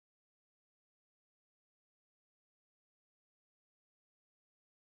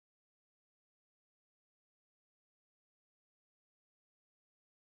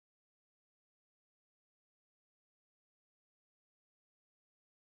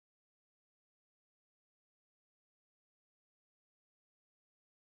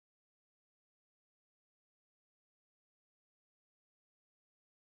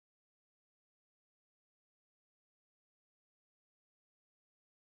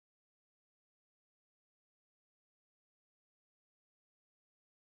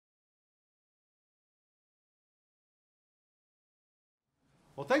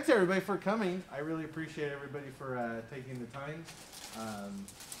Well, thanks everybody for coming. I really appreciate everybody for taking the time.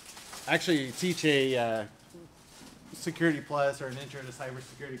 I actually teach a Security Plus or an Intro to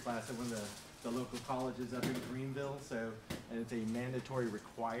Cybersecurity class at one of the local colleges up in Greenville. And it's a mandatory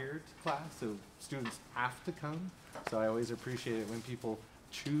required class, so students have to come. So I always appreciate it when people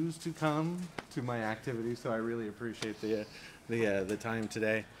choose to come to my activities. So I really appreciate the time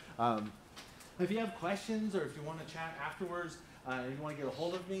today. If you have questions or if you want to chat afterwards, if you want to get a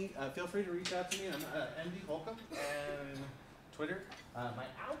hold of me, feel free to reach out to me. I'm MD Holcomb and Twitter. My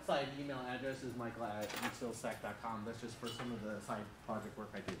outside email address is michael@BSidesCHS.com. That's just for some of the side project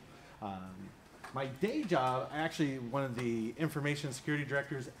work I do. My day job, I'm actually one of the information security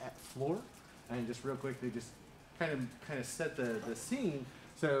directors at Floor. And just real quickly, just kind of set the scene.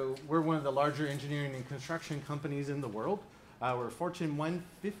 So we're one of the larger engineering and construction companies in the world. We're Fortune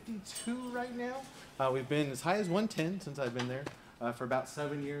 152 right now. We've been as high as 110 since I've been there for about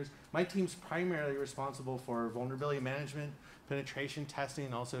 7 years. My team's primarily responsible for vulnerability management, penetration testing,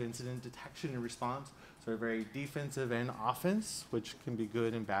 and also incident detection and response. So we're very defensive and offense, which can be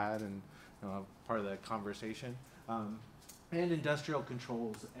good and bad and part of the conversation. And industrial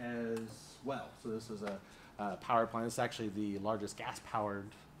controls as well. So this is a power plant. It's actually the largest gas-powered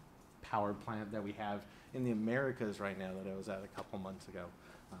power plant that we have in the Americas right now that I was at a couple months ago.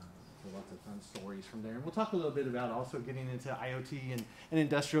 So lots of fun stories from there. And we'll talk a little bit about also getting into IoT and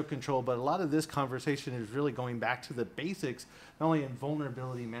industrial control, but a lot of this conversation is really going back to the basics, not only in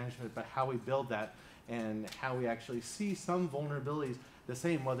vulnerability management, but how we build that and how we actually see some vulnerabilities the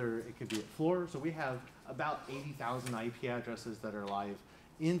same, whether it could be at Floor. So we have about 80,000 IP addresses that are live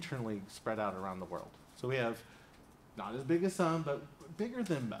internally spread out around the world. So we have not as big as some, but bigger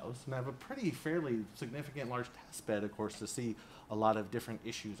than most, and have a fairly significant large test bed, of course, to see a lot of different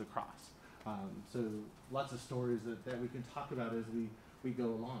issues across. So lots of stories that we can talk about as we go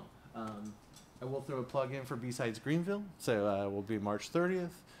along. I will throw a plug in for BSides Greenville, so we'll be March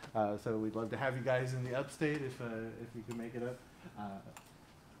 30th. So we'd love to have you guys in the upstate if you can make it up.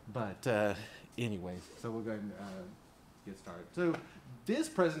 But anyway, so we'll go ahead and get started. So this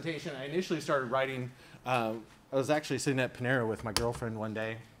presentation, I initially started writing. I was actually sitting at Panera with my girlfriend one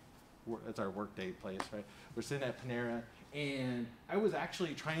day. It's our work day place, right? We're sitting at Panera, and I was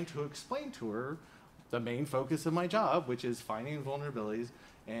actually trying to explain to her the main focus of my job, which is finding vulnerabilities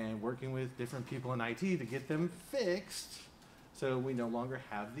and working with different people in IT to get them fixed so we no longer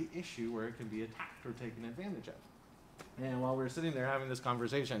have the issue where it can be attacked or taken advantage of. And while we were sitting there having this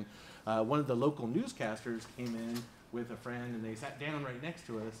conversation, one of the local newscasters came in with a friend, and they sat down right next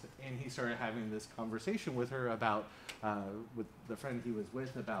to us, and he started having this conversation with her about, with the friend he was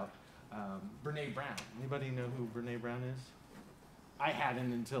with, about Brene Brown. Anybody know who Brene Brown is? I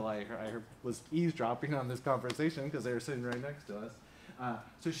hadn't until I was eavesdropping on this conversation because they were sitting right next to us.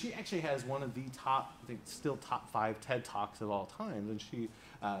 So she actually has one of the top, I think still top 5 TED Talks of all time, and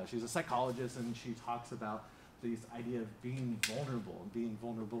she's a psychologist, and she talks about this idea of being vulnerable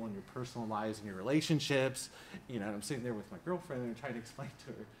in your personal lives and your relationships. I'm sitting there with my girlfriend and trying to explain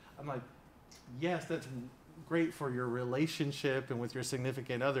to her. I'm like, yes, that's great for your relationship and with your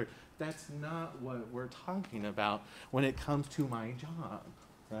significant other. That's not what we're talking about when it comes to my job,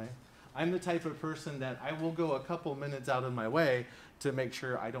 right? I'm the type of person that I will go a couple minutes out of my way to make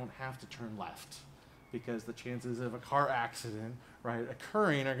sure I don't have to turn left, because the chances of a car accident, right,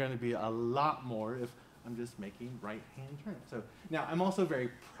 occurring are going to be a lot more if I'm just making right-hand turns. So now I'm also very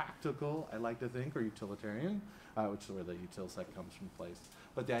practical, I like to think, or utilitarian, which is where the util sec comes from place.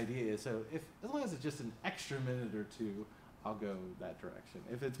 But the idea is, so as long as it's just an extra minute or two, I'll go that direction.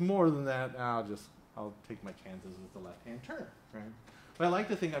 If it's more than that, I'll take my chances with the left-hand turn, right? But I like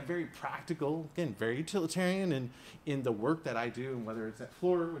to think I'm very practical, again, very utilitarian in the work that I do, and whether it's at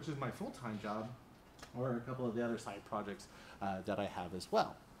Floor, which is my full-time job, or a couple of the other side projects that I have as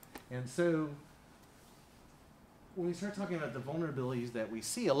well. And so when we start talking about the vulnerabilities that we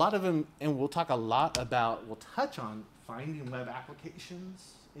see, a lot of them, and we'll touch on finding web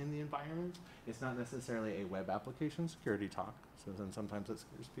applications in the environment. It's not necessarily a web application security talk, so then sometimes it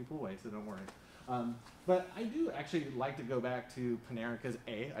scares people away, so don't worry. But I do actually like to go back to Panera because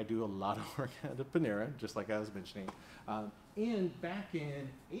I do a lot of work at a Panera, just like I was mentioning. And back in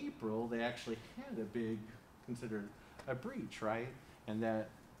April, they actually had considered a breach, right? And that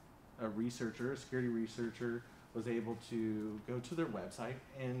a security researcher, was able to go to their website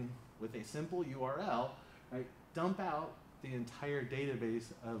and with a simple URL, right, dump out the entire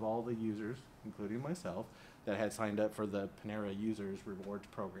database of all the users, including myself, that had signed up for the Panera Users Rewards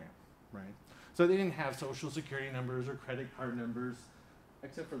Program, right? So they didn't have social security numbers or credit card numbers,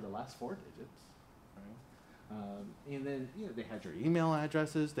 except for the last 4 digits, right? And then they had your email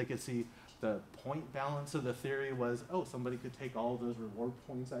addresses. They could see the point balance of the theory was, oh, somebody could take all those reward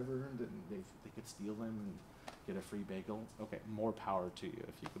points I've earned and they could steal them and get a free bagel. Okay, more power to you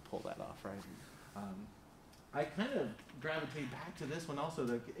if you could pull that off, right? I kind of gravitate back to this one also.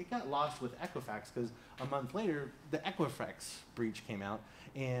 It got lost with Equifax because a month later, the Equifax breach came out,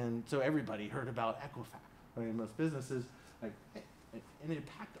 and so everybody heard about Equifax. Right? Most businesses, and it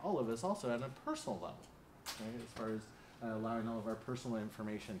impacted all of us also at a personal level, right? As far as allowing all of our personal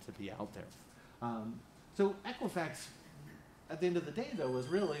information to be out there. So Equifax, at the end of the day, though, was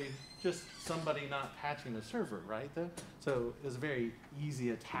really just somebody not patching the server, right? So it was a very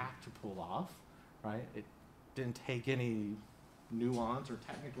easy attack to pull off, right? It didn't take any nuance or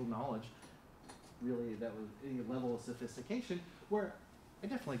technical knowledge, really, that was any level of sophistication, where I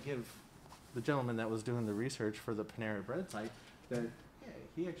definitely give the gentleman that was doing the research for the Panera Bread site that, yeah,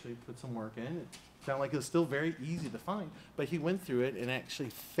 he actually put some work in. It sounded like it was still very easy to find, but he went through it and actually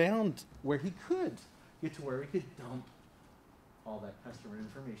found where he could get to where he could dump all that customer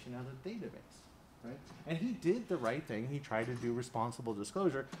information out of the database, right? And he did the right thing. He tried to do responsible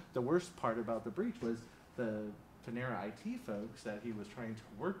disclosure. The worst part about the breach was the Panera IT folks that he was trying to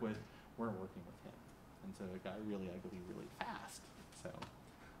work with weren't working with him. And so it got really ugly really fast. So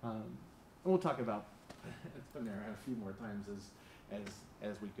we'll talk about Panera a few more times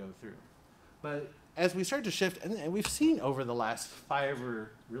as we go through. But as we start to shift, and we've seen over the last 5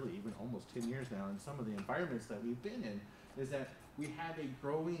 or really even almost 10 years now in some of the environments that we've been in, is that we have a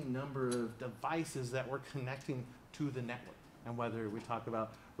growing number of devices that we're connecting to the network. And whether we talk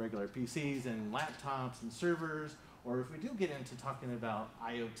about regular PCs and laptops and servers, or if we do get into talking about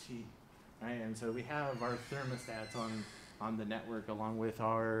IoT, right? And so we have our thermostats on the network along with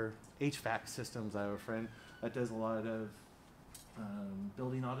our HVAC systems. I have a friend that does a lot of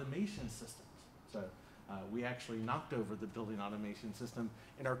building automation systems. So we actually knocked over the building automation system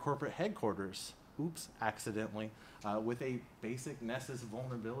in our corporate headquarters, oops, accidentally, with a basic Nessus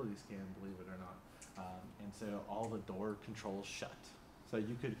vulnerability scan, believe it or not. And so all the door controls shut. So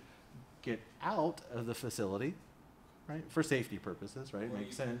you could get out of the facility, right, for safety purposes, right? Or Makes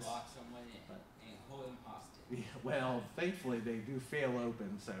you sense. Can lock someone in and hold them hostage. Yeah, well, thankfully they do fail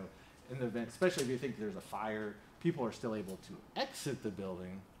open, so in the event, especially if you think there's a fire, people are still able to exit the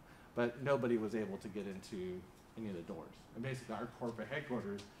building, but nobody was able to get into any of the doors. And basically our corporate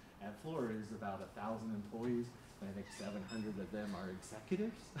headquarters at Flora is about 1,000 employees, and I think 700 of them are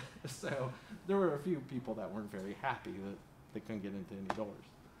executives. So there were a few people that weren't very happy that they couldn't get into any doors.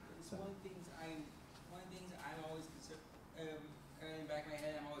 So. One of the things I'm always concerned, in the back of my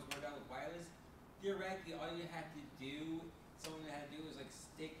head, I'm always worried about with wireless. Theoretically, all you have to do, someone had to do is like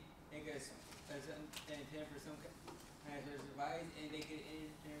stick an antenna for some kind of device, and they could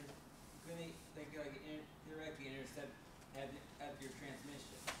theoretically intercept have your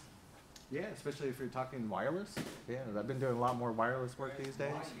transmission. Yeah, especially if you're talking wireless. Yeah, I've been doing a lot more wireless work these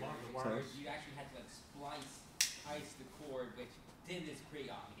days. You actually had to like ice the cord, which then is pretty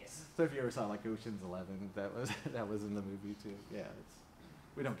obvious. So if you ever saw like Ocean's 11, that was in the movie too. Yeah,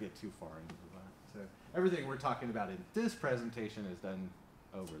 we don't get too far into that. So everything we're talking about in this presentation is done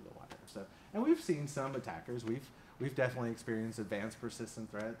over the wire. So, and we've seen some attackers. We've definitely experienced advanced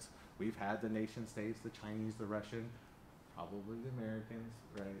persistent threats. We've had the nation states, the Chinese, the Russian, probably the Americans,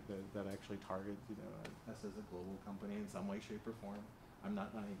 right, that actually target, us as a global company in some way, shape, or form. I'm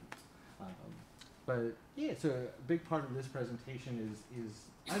not naive. But yeah, so a big part of this presentation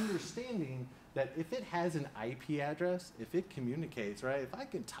is understanding that if it has an IP address, if it communicates, right, if I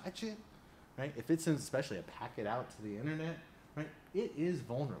can touch it, right, if it sends especially a packet out to the internet, right, it is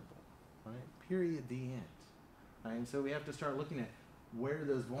vulnerable, right, period, the end. Right? And so we have to start looking at where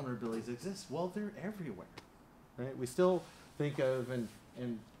those vulnerabilities exist. Well, they're everywhere. Right? We still think of, and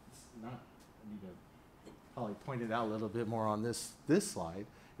it's not, I need to probably point it out a little bit more on this slide,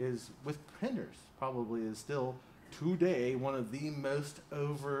 is with printers, probably is still today one of the most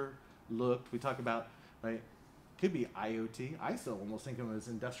overlooked. We talk about, right, could be IoT. I still almost think of them as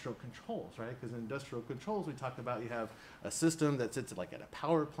industrial controls, right? Because in industrial controls, we talk about you have a system that sits like at a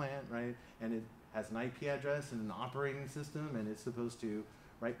power plant, right? And it has an IP address and an operating system, and it's supposed to,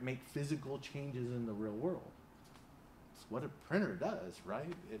 right, make physical changes in the real world. It's what a printer does,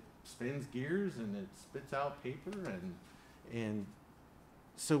 right? It spins gears and it spits out paper, and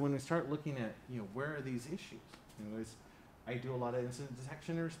so when we start looking at, where are these issues? I do a lot of incident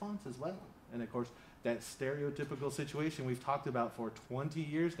detection and response as well. And of course, that stereotypical situation we've talked about for 20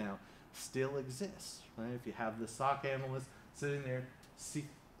 years now still exists, right? If you have the SOC analyst sitting there,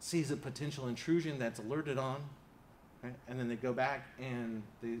 sees a potential intrusion that's alerted on, right? And then they go back and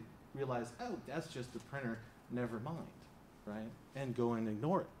they realize, oh, that's just the printer never mind, right? And go and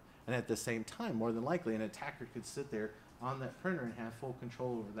ignore it. And at the same time, more than likely, an attacker could sit there on that printer and have full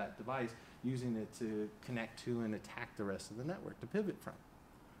control over that device, using it to connect to and attack the rest of the network to pivot from.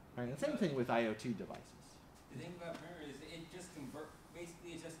 Right? And same thing with IoT devices. The thing about printer is it just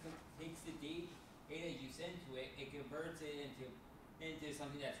basically it just takes the data you send to it, it converts it into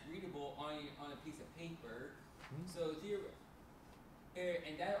something that's readable on a piece of paper. So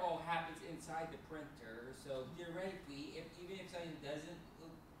and that all happens inside the printer. So theoretically, even if something doesn't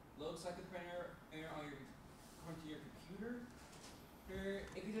looks like a printer onto your computer,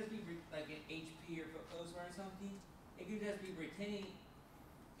 it could just be like an HP or Photosphere or something. It could just be pretending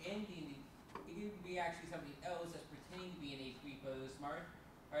it could be actually something else that's pretending to be an HP Photosmart,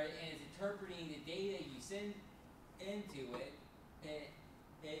 right? And it's interpreting the data you send into it, and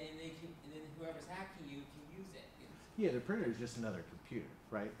then whoever's hacking you can use it. Yeah, the printer is just another computer,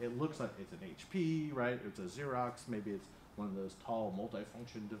 right? It looks like it's an HP, right? It's a Xerox, maybe it's one of those tall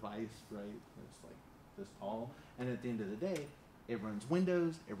multifunction device, right? It's like this tall. And at the end of the day, it runs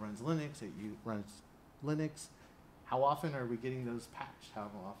Windows, it runs Linux, it runs Linux. How often are we getting those patched? How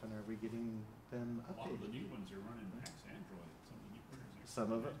often are we getting them updated? A lot of the new ones are running Max Android. Some of the new printers are.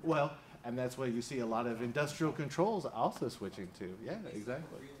 Some of it, well, and that's why you see a lot of industrial controls also switching to. Yeah,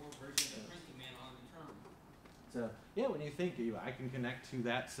 exactly. So yeah, when you think I can connect to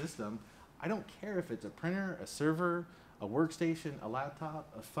that system, I don't care if it's a printer, a server, a workstation, a laptop,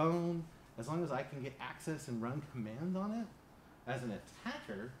 a phone, as long as I can get access and run commands on it, as an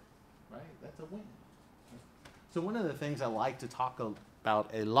attacker, right, that's a win. So one of the things I like to talk about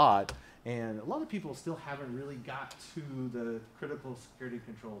a lot, and a lot of people still haven't really got to the critical security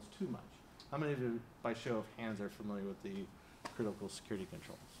controls too much. How many of you, by show of hands, are familiar with the critical security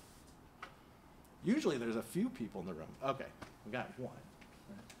controls? Usually there's a few people in the room. Okay, we got one.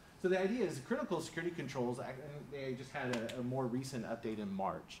 So the idea is critical security controls, they just had a more recent update in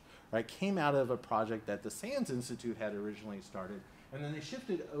March, right? Came out of a project that the SANS Institute had originally started, and then they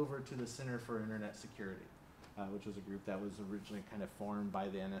shifted over to the Center for Internet Security, which was a group that was originally kind of formed by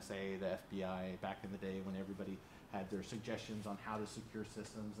the NSA, the FBI, back in the day when everybody had their suggestions on how to secure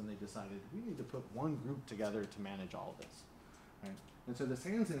systems, and they decided we need to put one group together to manage all of this, right? And so the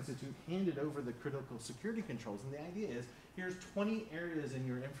SANS Institute handed over the critical security controls, and the idea is, here's 20 areas in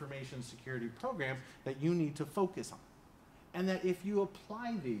your information security program that you need to focus on. And that if you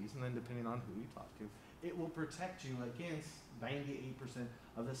apply these, and then depending on who you talk to, it will protect you against 98%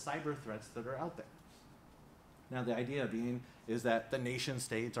 of the cyber threats that are out there. Now the idea being is that the nation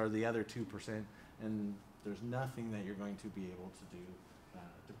states are the other 2%, and there's nothing that you're going to be able to do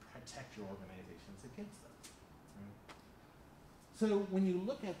to protect your organizations against those. So when you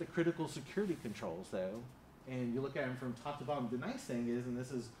look at the critical security controls, though, and you look at them from top to bottom, the nice thing is, and this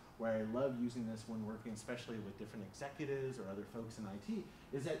is where I love using this when working especially with different executives or other folks in IT,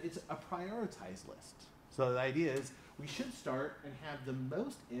 is that it's a prioritized list. So the idea is we should start and have the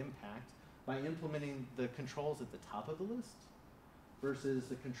most impact by implementing the controls at the top of the list versus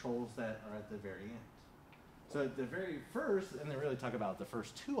the controls that are at the very end. So at the very first, and they really talk about the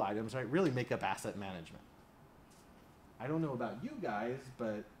first two items, right, really make up asset management. I don't know about you guys,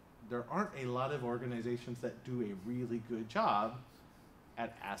 but there aren't a lot of organizations that do a really good job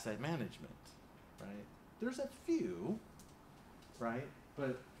at asset management, right? There's a few, right?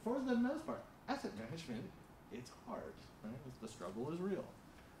 But for the most part, asset management, it's hard, right? The struggle is real,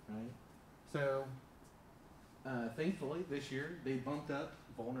 right? So thankfully, this year, they bumped up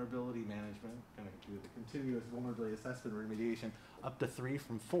vulnerability management, kind of do the continuous vulnerability assessment remediation, up to 3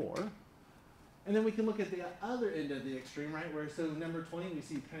 from 4. And then we can look at the other end of the extreme, right? Where, so number 20, we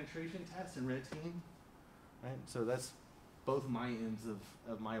see penetration tests and red team, right? So that's both my ends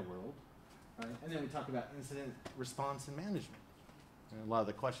of my world, right? And then we talk about incident response and management. And a lot of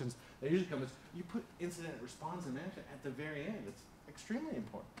the questions that usually come is, you put incident response and management at the very end. It's extremely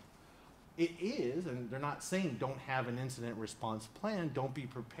important. It is, and they're not saying don't have an incident response plan, don't be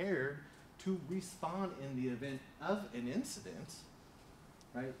prepared to respond in the event of an incident,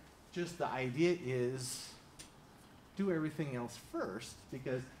 right? Just the idea is do everything else first,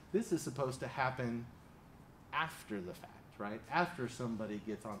 because this is supposed to happen after the fact, right? After somebody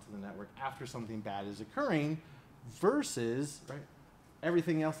gets onto the network, after something bad is occurring, versus, right,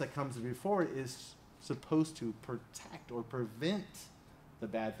 everything else that comes before is supposed to protect or prevent the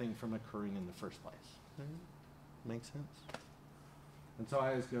bad thing from occurring in the first place. Make sense? And so I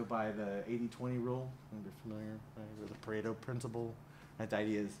always go by the 80-20 rule. You're familiar, right, with the Pareto principle. The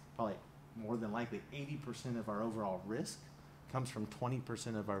idea is probably more than likely 80% of our overall risk comes from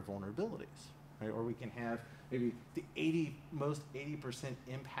 20% of our vulnerabilities, right? Or we can have maybe the 80%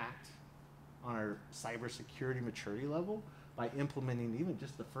 impact on our cybersecurity maturity level by implementing even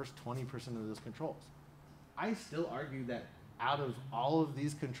just the first 20% of those controls. I still argue that out of all of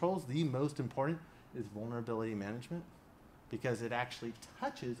these controls, the most important is vulnerability management, because it actually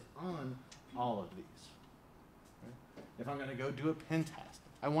touches on all of these. Right? If I'm going to go do a pen test,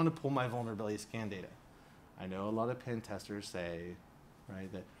 I want to pull my vulnerability scan data. I know a lot of pen testers say,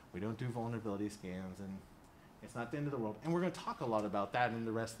 right, that we don't do vulnerability scans and it's not the end of the world. And we're going to talk a lot about that in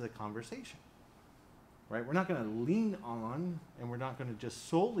the rest of the conversation. Right? We're not going to lean on, and we're not going to just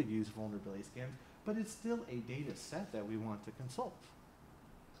solely use vulnerability scans, but it's still a data set that we want to consult.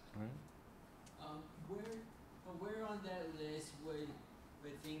 Right? Where on that list would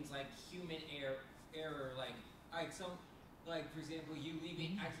things like human error, like for example, you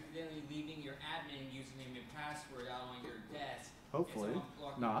accidentally leaving your admin username and password out on your desk. Hopefully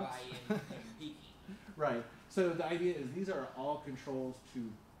walking not. By and peeking. Right. So the idea is these are all controls to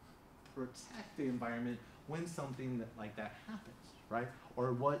protect the environment when something like that happens, right?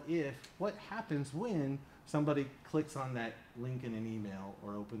 Or what happens when somebody clicks on that link in an email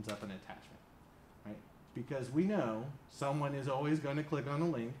or opens up an attachment, right? Because we know someone is always going to click on a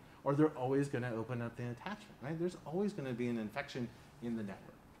link, or they're always going to open up the attachment, right? There's always going to be an infection in the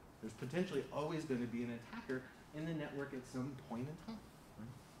network. There's potentially always going to be an attacker in the network at some point in time. Right?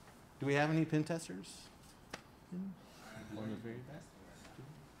 Do we have any pen testers? One of the very best.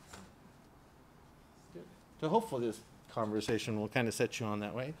 Good. So hopefully this conversation will kind of set you on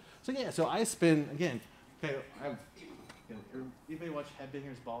that way. So yeah, so I spend, again, okay, anybody watch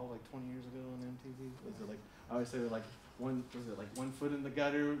Headbangers Ball like 20 years ago on MTV? Was it like, I always say like one foot in the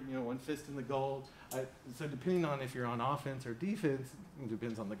gutter, one fist in the goal. So depending on if you're on offense or defense, it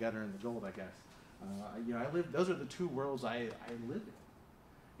depends on the gutter and the goal, I guess. Those are the two worlds I live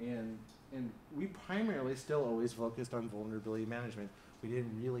in. And we primarily still always focused on vulnerability management. We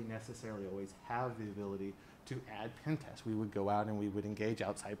didn't really necessarily always have the ability to add pen tests. We would go out and we would engage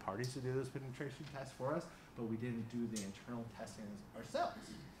outside parties to do those penetration tests for us, but we didn't do the internal testing ourselves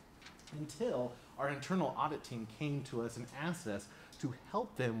until our internal audit team came to us and asked us to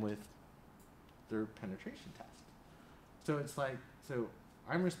help them with their penetration test. So it's like, so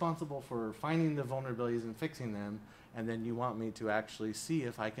I'm responsible for finding the vulnerabilities and fixing them, and then you want me to actually see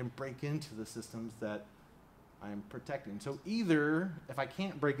if I can break into the systems that I'm protecting. So either if I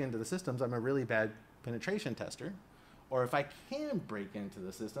can't break into the systems, I'm a really bad penetration tester, or if I can break into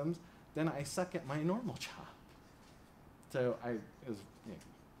the systems, then I suck at my normal job. So I was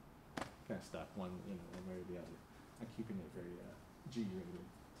kind of stuck one way or the other. I'm keeping it very G-rated.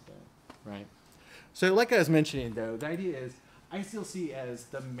 So, right. So like I was mentioning though, the idea is I still see as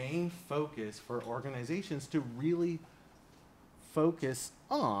the main focus for organizations to really focus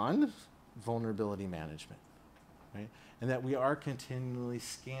on vulnerability management, right? And that we are continually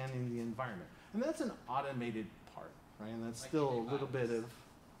scanning the environment. And that's an automated part, right? And that's like still a little bit of,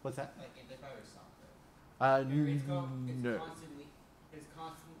 what's that? Like antivirus software. No. It's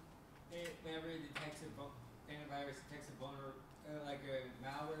constant, whenever it detects antivirus detects a like a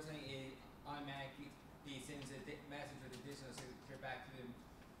malware or something, it automatically sends a message with additional signature back to them.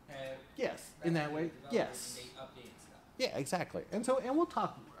 Yes, in that way, yes. And they update stuff. Yeah, exactly. And we'll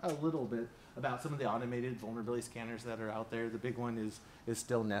talk a little bit about some of the automated vulnerability scanners that are out there. The big one is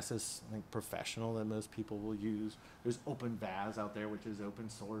still Nessus, I think Professional, that most people will use. There's OpenVAS out there, which is open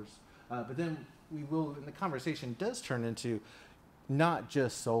source. But then we will, and the conversation does turn into not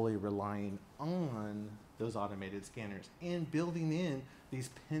just solely relying on those automated scanners and building in these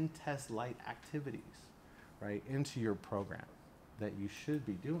pen test light activities, right, into your program that you should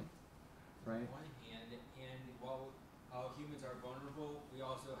be doing, right? On one hand, and while humans are vulnerable, we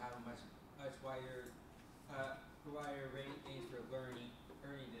also have a much wider range for learning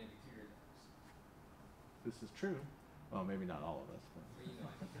than a computer does. This is true. Well, maybe not all of us, but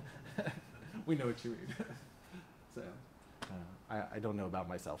you know we know what you mean. So I don't know about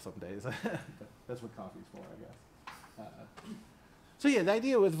myself some days. But that's what coffee's for, I guess. So yeah, the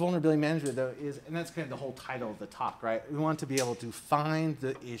idea with vulnerability management though is, and that's kind of the whole title of the talk, right? We want to be able to find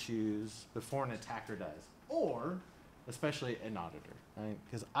the issues before an attacker does, or especially an auditor, right?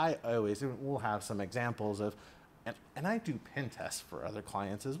 Because I always, and we'll have some examples of, and I do pen tests for other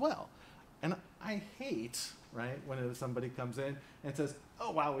clients as well. And I hate, right, when somebody comes in and says,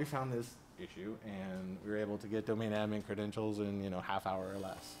 oh wow, we found this issue and we were able to get domain admin credentials in half hour or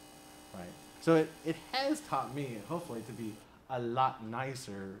less, right? So it has taught me, hopefully, to be a lot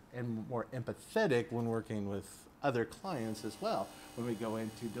nicer and more empathetic when working with other clients as well when we go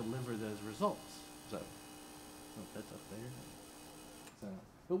in to deliver those results. So, that's up there.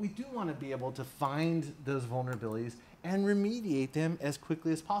 So But we do want to be able to find those vulnerabilities and remediate them as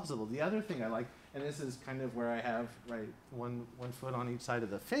quickly as possible. The other thing I like, and this is kind of where I have one foot on each side of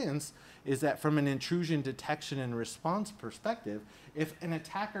the fence, is that from an intrusion detection and response perspective, if an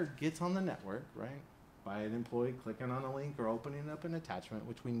attacker gets on the network, right, by an employee clicking on a link or opening up an attachment,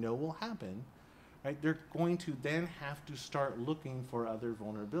 which we know will happen, right, they're going to then have to start looking for other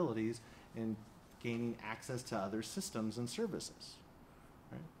vulnerabilities and gaining access to other systems and services.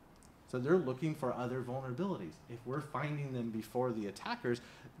 Right? So they're looking for other vulnerabilities. If we're finding them before the attackers,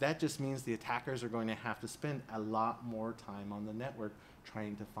 that just means the attackers are going to have to spend a lot more time on the network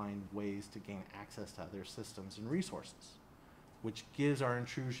trying to find ways to gain access to other systems and resources, which gives our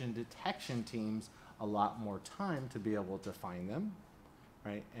intrusion detection teams a lot more time to be able to find them,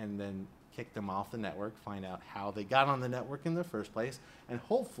 right? And then kick them off the network, find out how they got on the network in the first place, and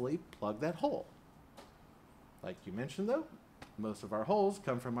hopefully plug that hole. Like you mentioned though, most of our holes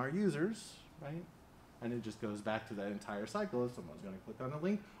come from our users, right? And it just goes back to that entire cycle if someone's going to click on a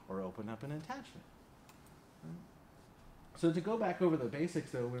link or open up an attachment. Right? So to go back over the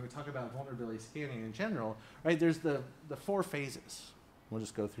basics though, when we talk about vulnerability scanning in general, right, there's the 4 phases. We'll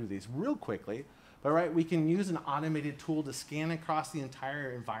just go through these real quickly. But right, we can use an automated tool to scan across the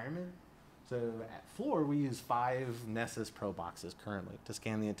entire environment. So at Floor, we use 5 Nessus Pro boxes currently to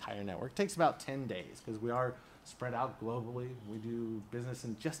scan the entire network. It takes about 10 days because we are spread out globally. We do business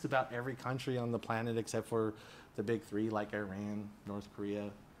in just about every country on the planet except for the big 3 like Iran, North Korea.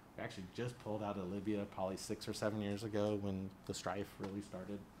 We actually just pulled out of Libya probably 6 or 7 years ago when the strife really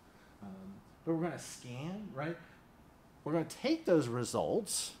started. But we're going to scan, right? We're going to take those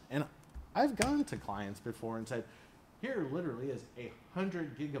results, and I've gone to clients before and said, here literally is a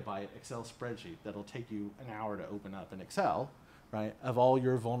 100 gigabyte Excel spreadsheet that'll take you an hour to open up in Excel, right, of all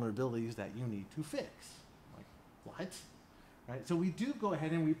your vulnerabilities that you need to fix. Like, what? Right? So we do go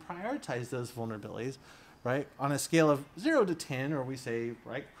ahead and we prioritize those vulnerabilities, right, on a scale of 0 to 10, or we say,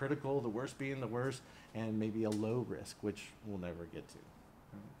 right, critical, the worst being the worst, and maybe a low risk, which we'll never get to.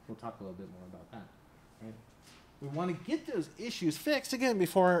 Right? We'll talk a little bit more about that. Right? We want to get those issues fixed, again,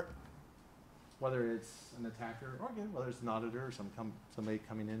 before, whether it's an attacker or again, whether it's an auditor or somebody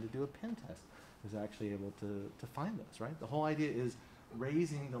coming in to do a pen test is actually able to find those, right? The whole idea is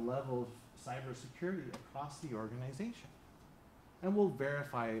raising the level of cybersecurity across the organization. And we'll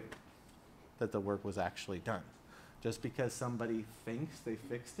verify that the work was actually done. Just because somebody thinks they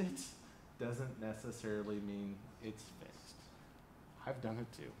fixed it doesn't necessarily mean it's fixed. I've done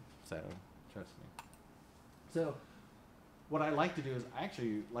it too, so trust me. So what I like to do is I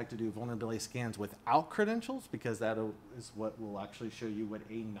actually like to do vulnerability scans without credentials because that is what will actually show you what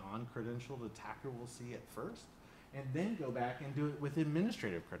a non-credentialed attacker will see at first, and then go back and do it with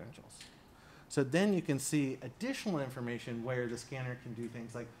administrative credentials. So then you can see additional information where the scanner can do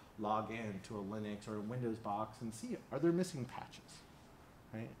things like log in to a Linux or a Windows box and see, are there missing patches,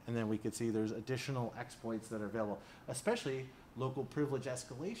 right? And then we could see there's additional exploits that are available, especially local privilege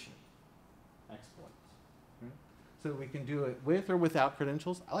escalation exploits. Right? So we can do it with or without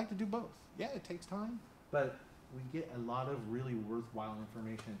credentials. I like to do both. Yeah, it takes time, but we get a lot of really worthwhile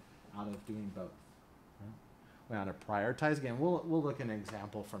information out of doing both. Right? We want to prioritize. Again, we'll look at an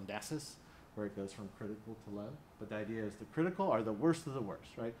example from Nessus where it goes from critical to low. But the idea is the critical are the worst of the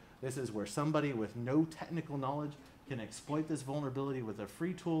worst, right? This is where somebody with no technical knowledge can exploit this vulnerability with a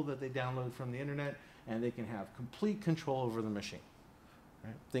free tool that they download from the internet, and they can have complete control over the machine.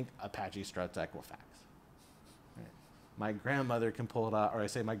 Right? Think Apache Struts Equifax. Right? My grandmother can pull it off, or I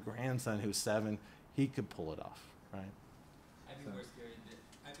say my grandson who's 7, he could pull it off, right? I'd be more scared.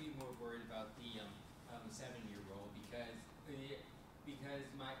 I'd be more worried about the 7-year-old because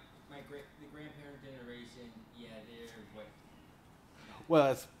the grandparent generation, yeah, they're what. Well,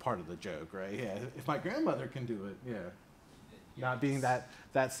 that's part of the joke, right? Yeah, if my grandmother can do it, yeah. Not being that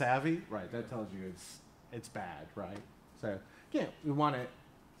savvy, right? That tells you it's bad, right? So yeah, we want to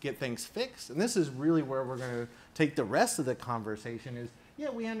get things fixed, and this is really where we're going to take the rest of the conversation. Is yeah,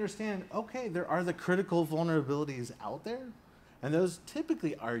 we understand. Okay, there are the critical vulnerabilities out there, and those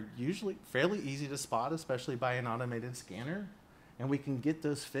typically are usually fairly easy to spot, especially by an automated scanner. And we can get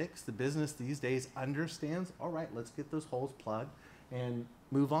those fixed. The business these days understands. All right, let's get those holes plugged and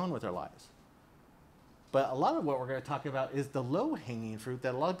move on with our lives. But a lot of what we're going to talk about is the low-hanging fruit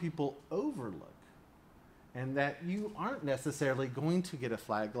that a lot of people overlook, and that you aren't necessarily going to get a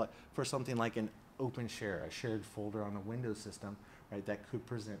flag for something like an open share, a shared folder on a Windows system, right, that could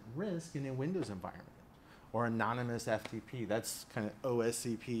present risk in a Windows environment, or anonymous FTP. That's kind of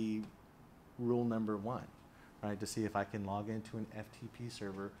OSCP rule number 1, right, to see if I can log into an FTP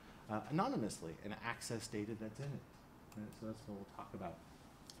server anonymously and access data that's in it. Right? So that's what we'll talk about.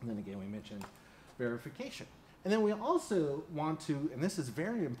 And then again, we mentioned verification. And then we also want to, and this is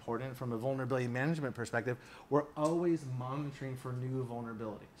very important from a vulnerability management perspective, we're always monitoring for new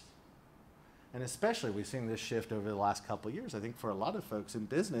vulnerabilities. And especially we've seen this shift over the last couple of years, I think for a lot of folks in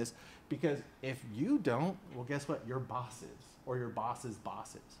business, because if you don't, well, guess what? Your bosses or your boss's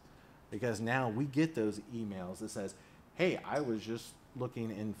bosses. Because now we get those emails that says, hey, I was just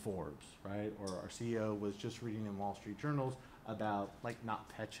looking in Forbes, right? Or our CEO was just reading in Wall Street journals about like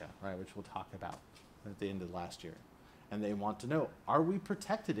NotPetya, right? Which we'll talk about at the end of last year. And they want to know, are we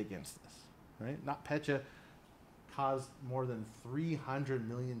protected against this, right? NotPetya caused more than $300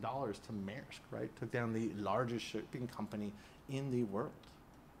 million to Maersk, right? Took down the largest shipping company in the world,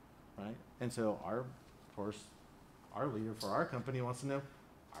 right? And so of course, our leader for our company wants to know,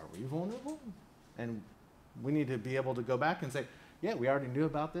 are we vulnerable? And we need to be able to go back and say, yeah, we already knew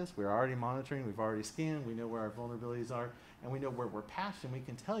about this. We're already monitoring. We've already scanned. We know where our vulnerabilities are. And we know where we're patched. And we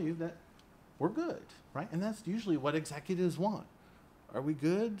can tell you that we're good, right? And that's usually what executives want. Are we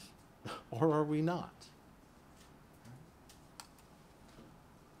good or are we not?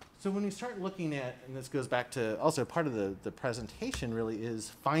 So when we start looking at, and this goes back to also part of the presentation really is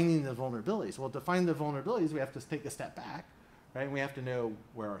finding the vulnerabilities. Well, to find the vulnerabilities, we have to take a step back, right? And we have to know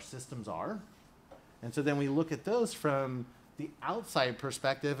where our systems are. And so then we look at those from the outside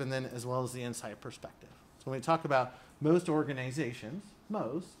perspective and then as well as the inside perspective. So when we talk about most organizations,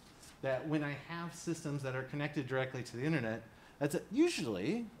 that when I have systems that are connected directly to the internet, that's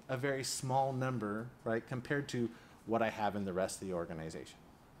usually a very small number, right, compared to what I have in the rest of the organization,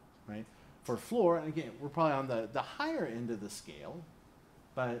 right? For Floor, and again, we're probably on the higher end of the scale,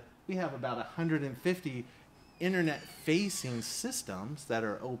 but we have about 150 internet-facing systems that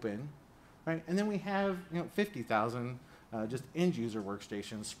are open, right? And then we have 50,000 just end-user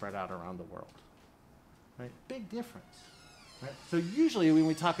workstations spread out around the world, right? Big difference. Right? So usually when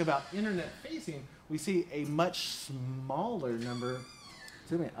we talk about internet-facing, we see a much smaller number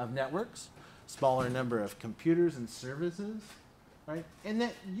of networks, smaller number of computers and services, right? And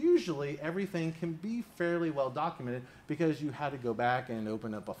that usually everything can be fairly well documented because you had to go back and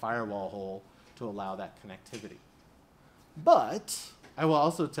open up a firewall hole to allow that connectivity. But I will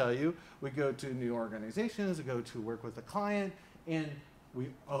also tell you, we go to new organizations, we go to work with a client, and we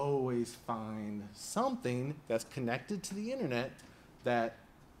always find something that's connected to the internet that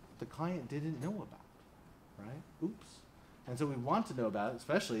the client didn't know about, right? Oops. And so we want to know about it,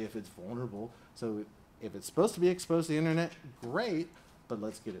 especially if it's vulnerable. So if it's supposed to be exposed to the internet, great, but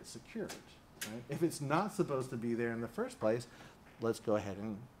let's get it secured, right? If it's not supposed to be there in the first place, let's go ahead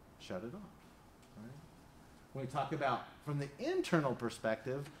and shut it off, right? When we talk about from the internal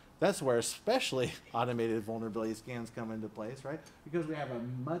perspective, that's where especially automated vulnerability scans come into place, right? Because we have a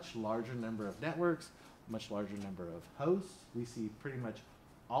much larger number of networks, much larger number of hosts. We see pretty much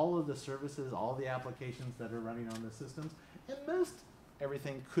all of the services, all the applications that are running on the systems, and most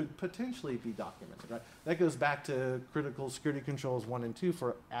everything could potentially be documented, right? That goes back to critical security controls 1 and 2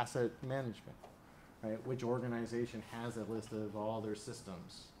 for asset management, right? Which organization has a list of all their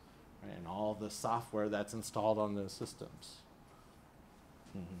systems, right? And all the software that's installed on those systems.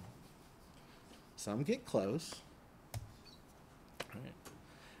 Mm-hmm. Some get close. Right.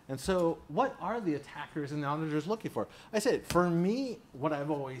 And so what are the attackers and the auditors looking for? I said, for me, what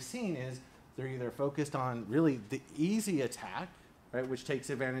I've always seen is they're either focused on really the easy attack, right, which takes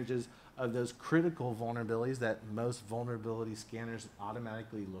advantages of those critical vulnerabilities that most vulnerability scanners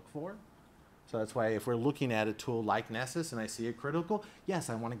automatically look for. So that's why if we're looking at a tool like Nessus and I see a critical, yes,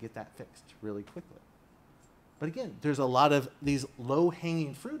 I want to get that fixed really quickly. But again, there's a lot of these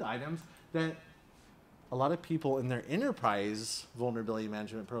low-hanging fruit items that a lot of people in their enterprise vulnerability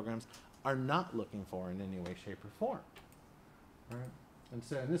management programs are not looking for in any way, shape, or form. Right? And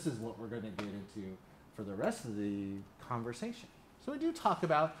so this is what we're going to get into for the rest of the conversation. So we do talk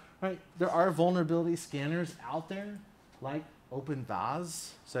about, right, there are vulnerability scanners out there like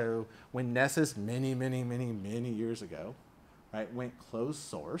OpenVAS. So when Nessus many years ago, right, went closed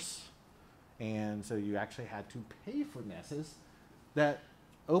source, and so you actually had to pay for Nessus, that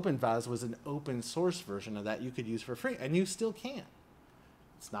OpenVAS was an open source version of that you could use for free, and you still can.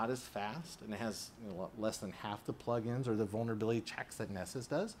 It's not as fast, and it has less than half the plugins or the vulnerability checks that Nessus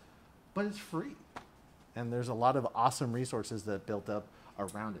does, but it's free. And there's a lot of awesome resources that built up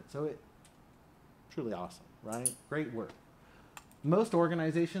around it. So it's truly awesome, right? Great work. Most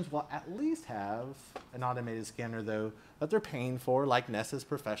organizations will at least have an automated scanner, though, that they're paying for, like Nessus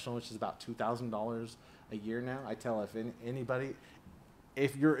Professional, which is about $2,000 a year now. I tell anybody,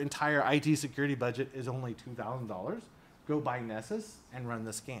 if your entire IT security budget is only $2,000, go buy Nessus and run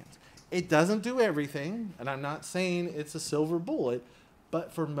the scans. It doesn't do everything, and I'm not saying it's a silver bullet,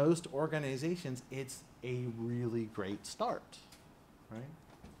 But for most organizations, it's a really great start, right?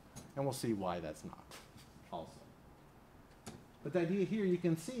 And we'll see why that's not also. But the idea here, you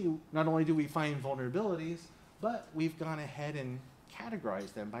can see, not only do we find vulnerabilities, but we've gone ahead and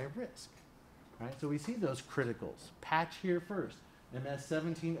categorized them by risk, right? So we see those criticals. Patch here first,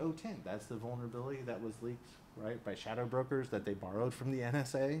 MS-17010. That's the vulnerability that was leaked, right, by shadow brokers that they borrowed from the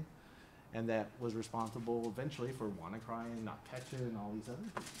NSA, and that was responsible eventually for WannaCry and NotPetya and all these other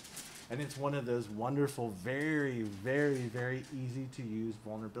things. And it's one of those wonderful, very, very, very easy to use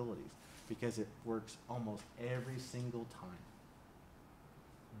vulnerabilities because it works almost every single time.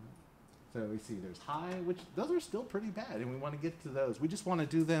 So we see there's high, which those are still pretty bad, and we want to get to those. We just want to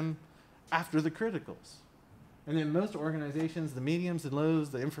do them after the criticals. And then most organizations, the mediums and lows,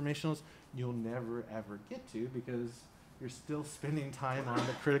 the informationals, you'll never ever get to because you're still spending time on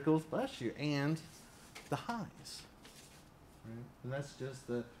the criticals, bless you, and the highs. Right? And that's just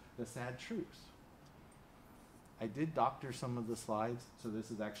the sad truth. I did doctor some of the slides, so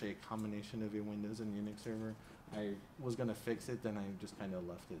this is actually a combination of a Windows and Unix server. I was going to fix it, then I just kind of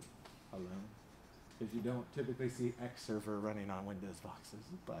left it alone. Because you don't typically see X server running on Windows boxes,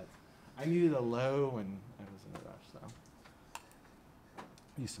 but I needed a low and I was in a rush, so.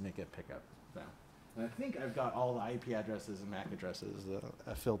 I used to make it pick up, so. And I think I've got all the IP addresses and MAC addresses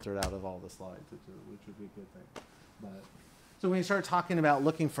filtered out of all the slides, which would be a good thing. But, so when you start talking about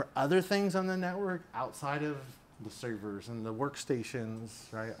looking for other things on the network outside of the servers and the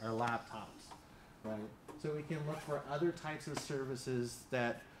workstations, right, our laptops, right? So we can look for other types of services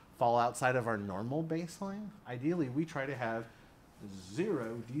that fall outside of our normal baseline. Ideally, we try to have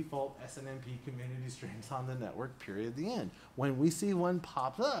 0 default SNMP community strings on the network, period, at the end. When we see one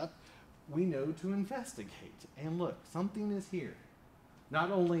pop up, we know to investigate. And look, something is here. Not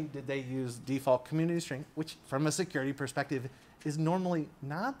only did they use default community string, which from a security perspective is normally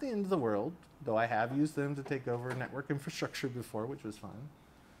not the end of the world, though I have used them to take over network infrastructure before, which was fun.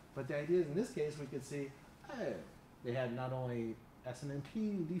 But the idea is in this case, we could see, oh, they had not only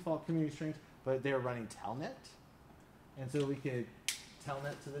SNMP default community strings, but they were running telnet. And so we could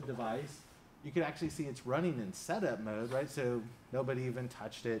telnet to the device. You could actually see it's running in setup mode, right? So nobody even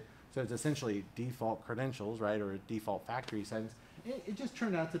touched it. So it's essentially default credentials, right? Or a default factory settings. It just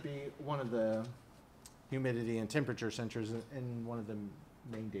turned out to be one of the humidity and temperature sensors in one of the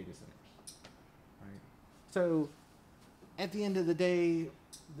main data centers, right? So at the end of the day,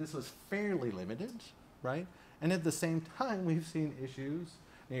 this was fairly limited, right? And at the same time, we've seen issues.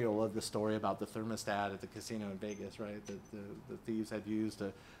 You'll love the story about the thermostat at the casino in Vegas, right? That the thieves had used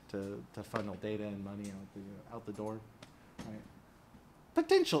to funnel data and money out the door, right?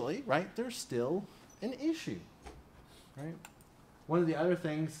 Potentially, right? There's still an issue, right? One of the other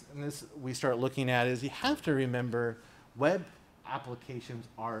things, and this we start looking at, is you have to remember web applications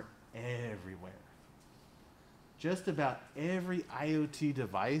are everywhere. Just about every IoT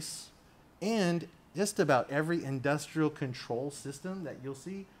device and just about every industrial control system that you'll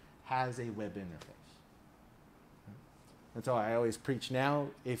see has a web interface. And so I always preach now,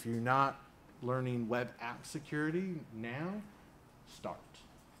 if you're not learning web app security now, start.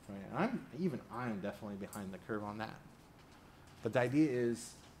 Right? I'm definitely behind the curve on that. But the idea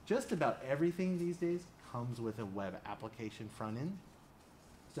is just about everything these days comes with a web application front end.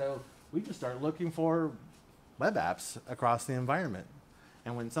 So we just start looking for web apps across the environment.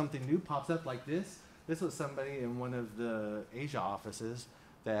 And when something new pops up like this was somebody in one of the Asia offices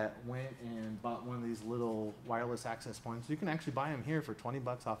that went and bought one of these little wireless access points. You can actually buy them here for 20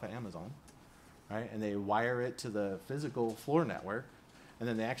 bucks off of Amazon, right? And they wire it to the physical floor network. And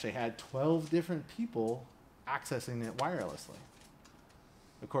then they actually had 12 different people accessing it wirelessly.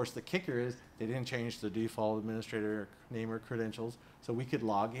 Of course, the kicker is they didn't change the default administrator name or credentials, so we could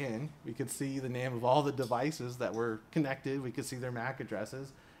log in. We could see the name of all the devices that were connected. We could see their MAC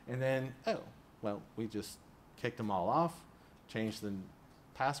addresses. And then, oh, well, we just kicked them all off, changed the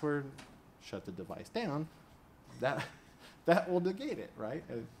password, shut the device down. That will negate it, right?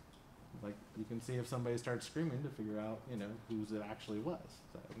 Like you can see if somebody starts screaming to figure out, whose it actually was.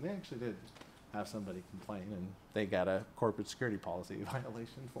 So they actually did have somebody complain, and they got a corporate security policy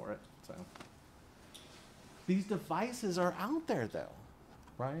violation for it. So these devices are out there, though,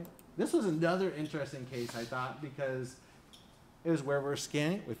 right? This was another interesting case, I thought, because it was where we're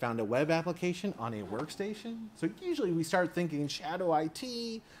scanning. We found a web application on a workstation. So usually we start thinking shadow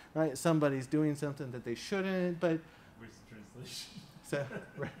IT, right? Somebody's doing something that they shouldn't, but Where's the translation? so,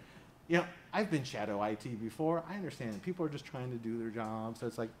 right. I've been shadow IT before. I understand. People are just trying to do their job. So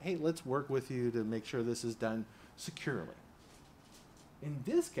it's like, hey, let's work with you to make sure this is done securely. In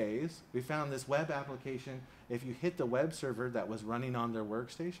this case, we found this web application. If you hit the web server that was running on their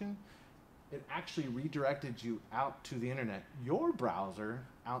workstation, it actually redirected you out to the internet, your browser,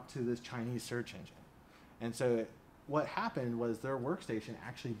 out to this Chinese search engine. And so what happened was their workstation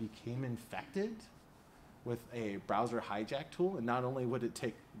actually became infected with a browser hijack tool. And not only would it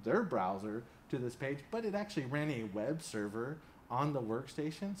take their browser to this page, but it actually ran a web server on the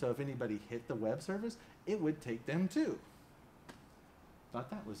workstation. So if anybody hit the web service, it would take them too. Thought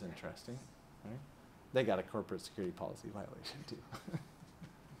that was interesting, right? They got a corporate security policy violation too.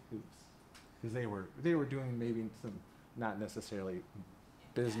 Oops. Because they were doing maybe some not necessarily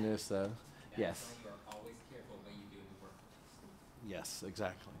business. Yes. You are always careful when you do in the workplace. Yes,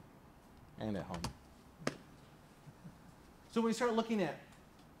 exactly. And at home. So we start looking at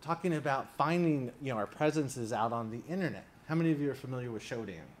talking about finding, our presences out on the internet. How many of you are familiar with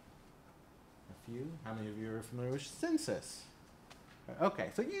Shodan? A few. How many of you are familiar with Census? Okay,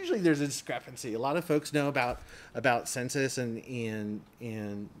 so usually there's a discrepancy. A lot of folks know about Census and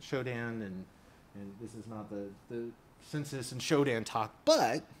Shodan, and this is not the Census and Shodan talk,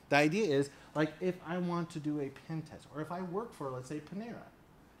 but the idea is, like, if I want to do a pen test, or if I work for, let's say, Panera,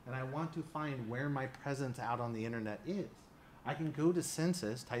 and I want to find where my presence out on the internet is, I can go to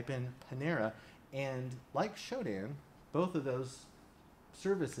Census, type in Panera, and like Shodan, both of those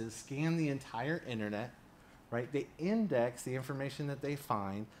services scan the entire internet, right? They index the information that they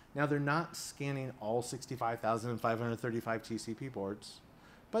find. Now, they're not scanning all 65,535 TCP ports,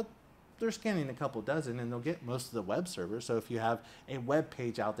 but they're scanning a couple dozen, and they'll get most of the web servers. So if you have a web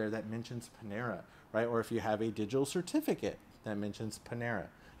page out there that mentions Panera, right, or if you have a digital certificate that mentions Panera,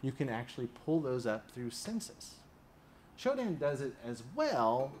 you can actually pull those up through Census. Shodan does it as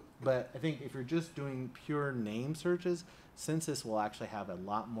well, but I think if you're just doing pure name searches, Census will actually have a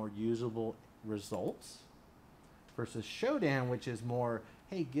lot more usable results versus Shodan, which is more,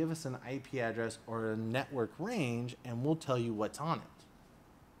 hey, give us an IP address or a network range, and we'll tell you what's on it.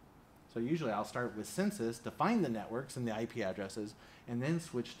 So usually I'll start with Census to find the networks and the IP addresses, and then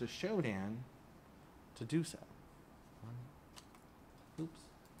switch to Shodan to do so. Oops.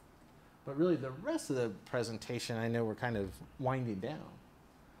 But really, the rest of the presentation, I know we're kind of winding down.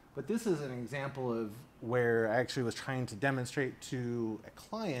 But this is an example of where I actually was trying to demonstrate to a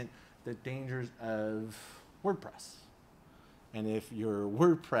client the dangers of WordPress. And if your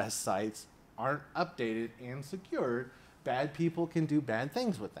WordPress sites aren't updated and secured, bad people can do bad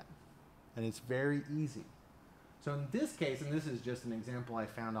things with them. And it's very easy. So in this case, and this is just an example I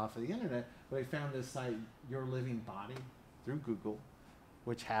found off of the internet, but I found this site, Your Living Body, through Google,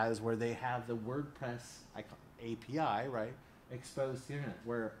 which has where they have the WordPress API, right, exposed to the internet,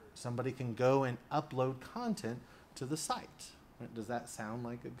 where somebody can go and upload content to the site. Right? Does that sound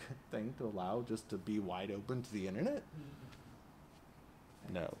like a good thing to allow just to be wide open to the internet?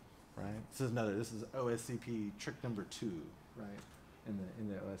 No, right? This is OSCP trick number 2, right, in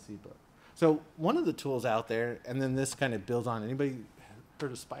the OSC book. So one of the tools out there, and then this kind of builds on. Anybody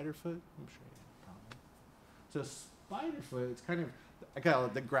heard of Spiderfoot? I'm sure you have. So Spiderfoot, it's kind of, I call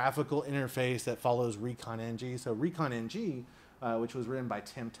it the graphical interface that follows ReconNG. So ReconNG, which was written by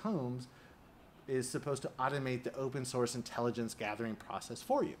Tim Tomes, is supposed to automate the open source intelligence gathering process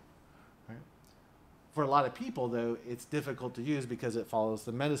for you. Right? For a lot of people, though, it's difficult to use because it follows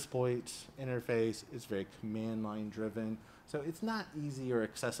the Metasploit interface. It's very command line driven. So it's not easy or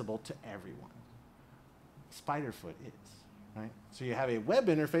accessible to everyone. Spiderfoot is, right? So you have a web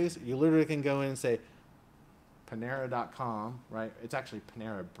interface. You literally can go in and say, Panera.com, right? It's actually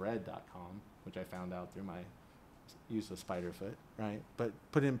PaneraBread.com, which I found out through my use of Spiderfoot, right? But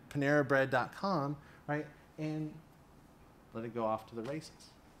put in PaneraBread.com, right? And let it go off to the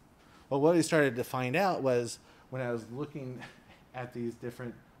races. Well, what we started to find out was when I was looking at these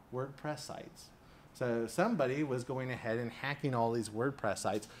different WordPress sites. So somebody was going ahead and hacking all these WordPress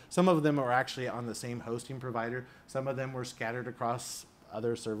sites. Some of them are actually on the same hosting provider. Some of them were scattered across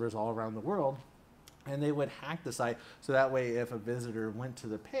other servers all around the world. And they would hack the site so that way if a visitor went to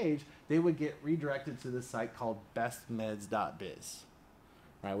the page, they would get redirected to this site called bestmeds.biz,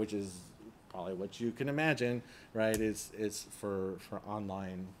 right? Which is probably what you can imagine, right? It's for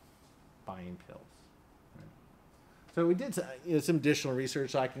online buying pills. Right? So we did some additional research.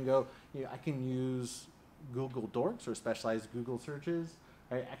 So I can go, I can use Google Dorks or specialized Google searches.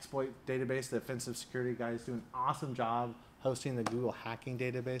 Right? Exploit database, the offensive security guys do an awesome job hosting the Google hacking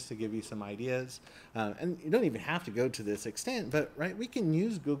database to give you some ideas. And you don't even have to go to this extent, but right, we can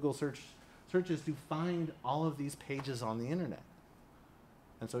use Google searches to find all of these pages on the internet.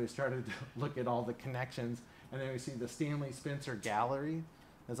 And so we started to look at all the connections, and then we see the Stanley Spencer Gallery.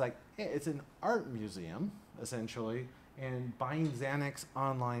 It's like, hey, it's an art museum, essentially, and buying Xanax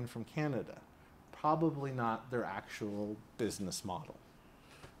online from Canada. Probably not their actual business model,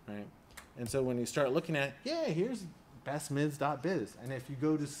 right? And so when you start looking at, yeah, here's bestmids.biz. And if you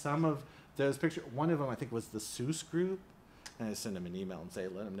go to some of those pictures, one of them I think was the Seuss group, and I send them an email and say,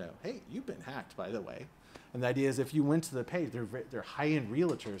 let them know, hey, you've been hacked, by the way. And the idea is if you went to the page, they're high-end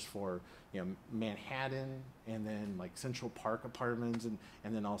realtors for, you know, Manhattan and then like Central Park apartments and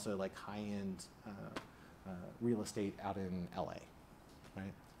then also like high-end real estate out in LA,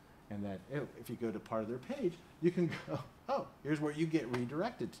 right? And that if you go to part of their page, you can go, oh, here's where you get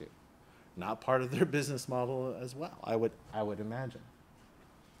redirected to. Not part of their business model as well, I would imagine.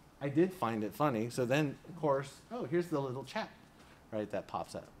 I did find it funny. So then, of course, oh, here's the little chat, right, that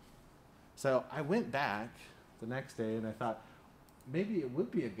pops up. So I went back the next day and I thought, maybe it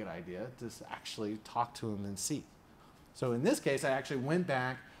would be a good idea to actually talk to him and see. So in this case, I actually went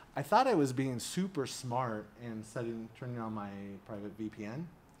back. I thought I was being super smart and turning on my private VPN.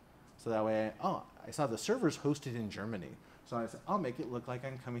 So that way, I saw the server's hosted in Germany. So I said, I'll make it look like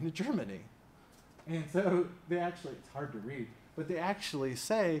I'm coming to Germany. And so they actually, it's hard to read, but they actually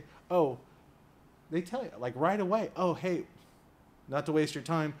say, oh, they tell you, like right away, oh, hey, not to waste your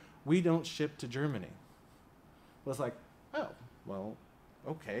time, we don't ship to Germany. It was like, oh, well,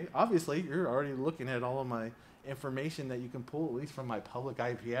 okay. Obviously, you're already looking at all of my information that you can pull, at least from my public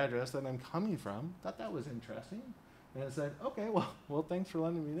IP address that I'm coming from. Thought that was interesting. And I said, okay, well, thanks for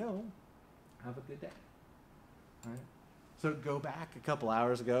letting me know. Have a good day. All right. So go back a couple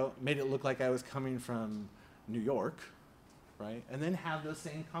hours ago, made it look like I was coming from New York, right? And then have the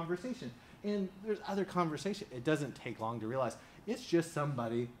same conversation. And there's other conversation. It doesn't take long to realize it's just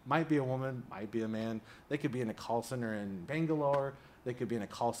somebody, might be a woman, might be a man. They could be in a call center in Bangalore. They could be in a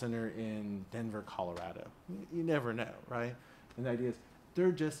call center in Denver, Colorado. You never know, right? And the idea is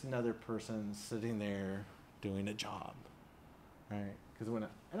they're just another person sitting there doing a job, right? Because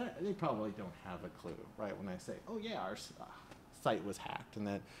they probably don't have a clue, right? When I say, oh yeah, our site was hacked, and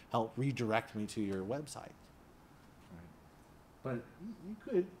that helped redirect me to your website. But you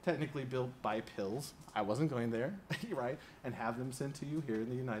could technically buy pills. I wasn't going there, right? And have them sent to you here in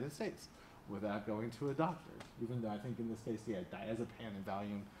the United States without going to a doctor. Even though I think in this case, yeah, diazepam and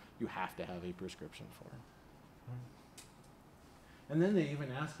Valium, you have to have a prescription for. And then they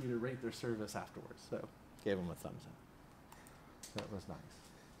even ask you to rate their service afterwards. So gave them a thumbs up. That was nice.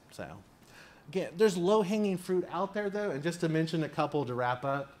 So again, there's low-hanging fruit out there though, and just to mention a couple to wrap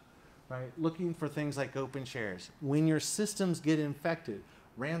up. Right? Looking for things like open shares. When your systems get infected,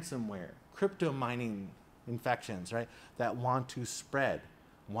 ransomware, crypto mining infections, right, that want to spread,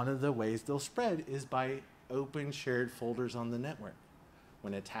 one of the ways they'll spread is by open shared folders on the network.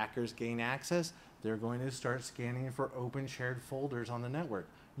 When attackers gain access, they're going to start scanning for open shared folders on the network.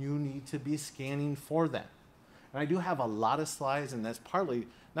 You need to be scanning for them. And I do have a lot of slides, and that's partly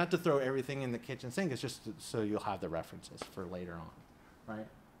not to throw everything in the kitchen sink, it's just so you'll have the references for later on, right?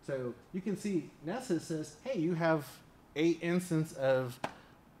 So you can see Nessus says, hey, you have 8 instances of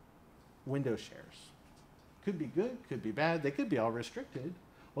Windows shares. Could be good, could be bad. They could be all restricted.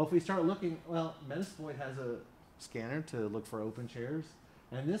 Well, if we start looking, well, Metasploit has a scanner to look for open shares.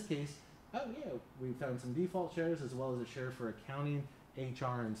 And in this case, oh yeah, we found some default shares as well as a share for accounting,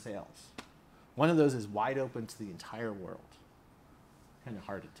 HR, and sales. One of those is wide open to the entire world. Kind of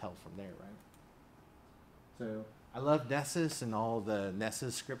hard to tell from there, right? So I love Nessus and all the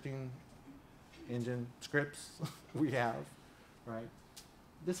Nessus scripting engine scripts we have, right?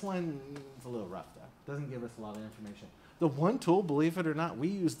 This one is a little rough though. Doesn't give us a lot of information. The one tool, believe it or not, we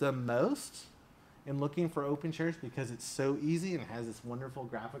use the most in looking for open shares because it's so easy and has this wonderful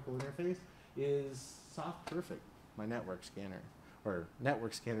graphical interface is SoftPerfect, my network scanner, or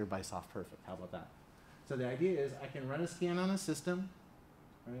network scanner by SoftPerfect. How about that? So the idea is I can run a scan on a system,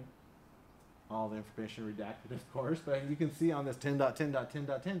 right? All the information redacted, of course, but you can see on this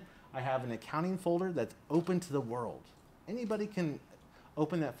 10.10.10.10, I have an accounting folder that's open to the world. Anybody can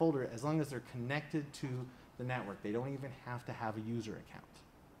open that folder as long as they're connected to the network. They don't even have to have a user account.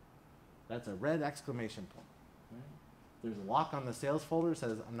 That's a red exclamation point. Right? There's a lock on the sales folder that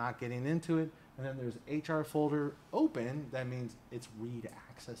says I'm not getting into it, and then there's HR folder open. That means it's read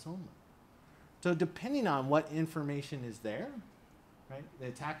access only. So depending on what information is there, right, the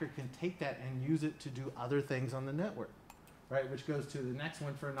attacker can take that and use it to do other things on the network, right, which goes to the next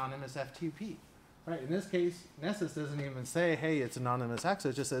one for anonymous FTP. Right, in this case, Nessus doesn't even say, hey, it's anonymous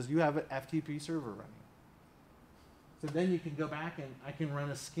access. It just says you have an FTP server running. So then you can go back and I can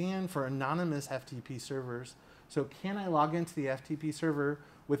run a scan for anonymous FTP servers. So can I log into the FTP server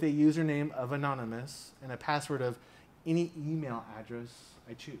with a username of anonymous and a password of any email address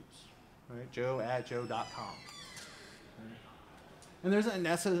I choose, right, joe@joe.com. And there's an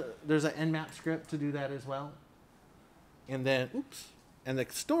Nmap script to do that as well. And then, and the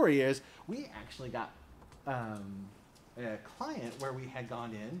story is we actually got a client where we had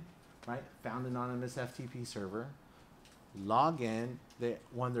gone in, right, found an anonymous FTP server, log in,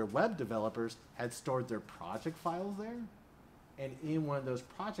 one of their web developers had stored their project files there, and in one of those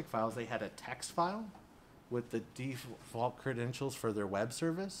project files they had a text file with the default credentials for their web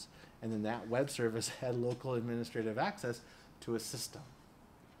service, and then that web service had local administrative access to a system.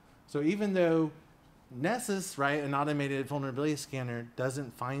 So even though Nessus, right, an automated vulnerability scanner,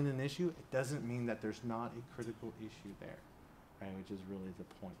 doesn't find an issue, it doesn't mean that there's not a critical issue there, right, which is really the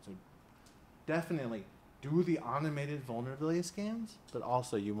point. So definitely do the automated vulnerability scans, but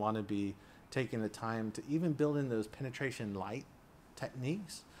also you want to be taking the time to even build in those penetration light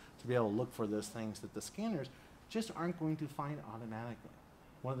techniques to be able to look for those things that the scanners just aren't going to find automatically.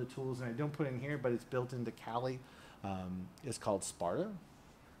 One of the tools, and I don't put in here, but it's built into Kali, is called Sparta,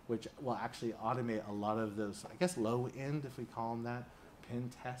 which will actually automate a lot of those, I guess, low end, if we call them that,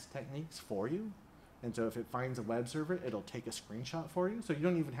 pen test techniques for you. And so if it finds a web server, it'll take a screenshot for you, so you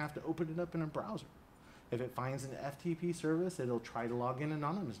don't even have to open it up in a browser. If it finds an FTP service, it'll try to log in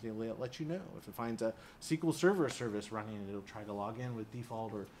anonymously. It'll let you know. If it finds a SQL Server service running, it'll try to log in with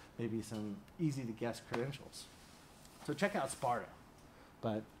default or maybe some easy to guess credentials. So check out Sparta.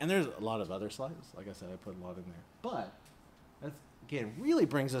 And there's a lot of other slides. Like I said, I put a lot in there. But that, again, really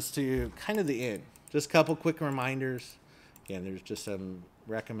brings us to kind of the end. Just a couple quick reminders. Again, there's just some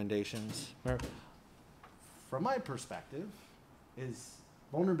recommendations. From my perspective, is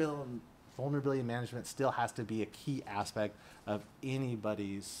vulnerability management still has to be a key aspect of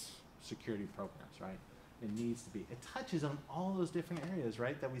anybody's security programs, right? It needs to be. It touches on all those different areas,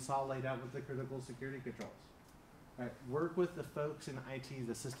 right, that we saw laid out with the critical security controls. Right? Work with the folks in IT,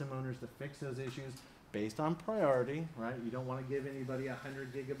 the system owners, to fix those issues based on priority, right? You don't want to give anybody a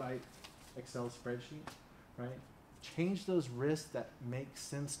 100-gigabyte Excel spreadsheet, right? Change those risks that make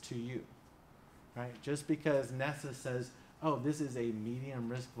sense to you, right? Just because Nessus says, oh, this is a medium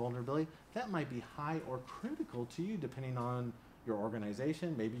risk vulnerability, that might be high or critical to you depending on your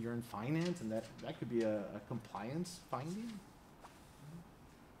organization. Maybe you're in finance, and that could be a compliance finding.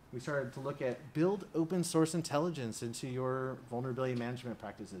 We started to look at build open source intelligence into your vulnerability management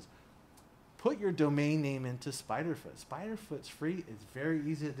practices. Put your domain name into Spiderfoot. Spiderfoot's free. It's very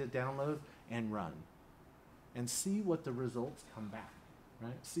easy to download and run. And see what the results come back,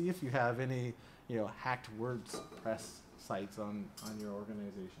 right? See if you have any, hacked WordPress sites on your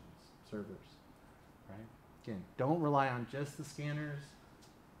organization's servers, right? Again, don't rely on just the scanners.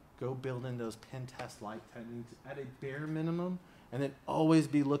 Go build in those pen test light techniques at a bare minimum, and then always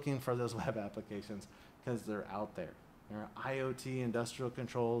be looking for those web applications because they're out there. There are IoT, industrial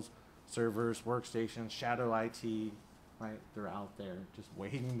controls, servers, workstations, shadow IT, right? They're out there just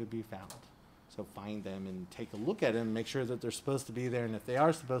waiting to be found. So find them and take a look at them, make sure that they're supposed to be there, and if they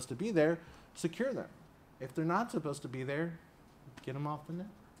are supposed to be there, secure them. If they're not supposed to be there, get them off the net.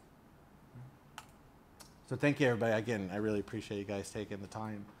 So thank you, everybody. Again, I really appreciate you guys taking the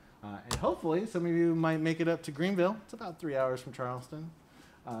time. And hopefully some of you might make it up to Greenville. It's about 3 hours from Charleston.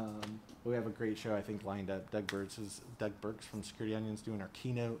 We have a great show, I think, lined up. Doug Burks from Security Onion's doing our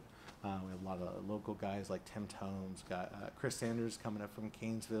keynote. We have a lot of local guys like Tim Tomes, got Chris Sanders coming up from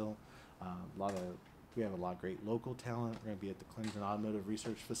Canesville. We have a lot of great local talent. We're going to be at the Clemson Automotive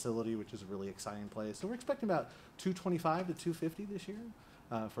Research Facility, which is a really exciting place. So we're expecting about 225 to 250 this year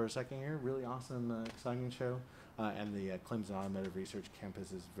for a second year. Really awesome, exciting show. And the Clemson Automotive Research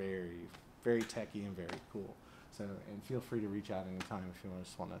Campus is very, very techy and very cool. So, and feel free to reach out anytime if you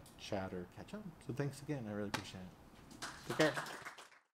just want to chat or catch up. So thanks again. I really appreciate it. Take care.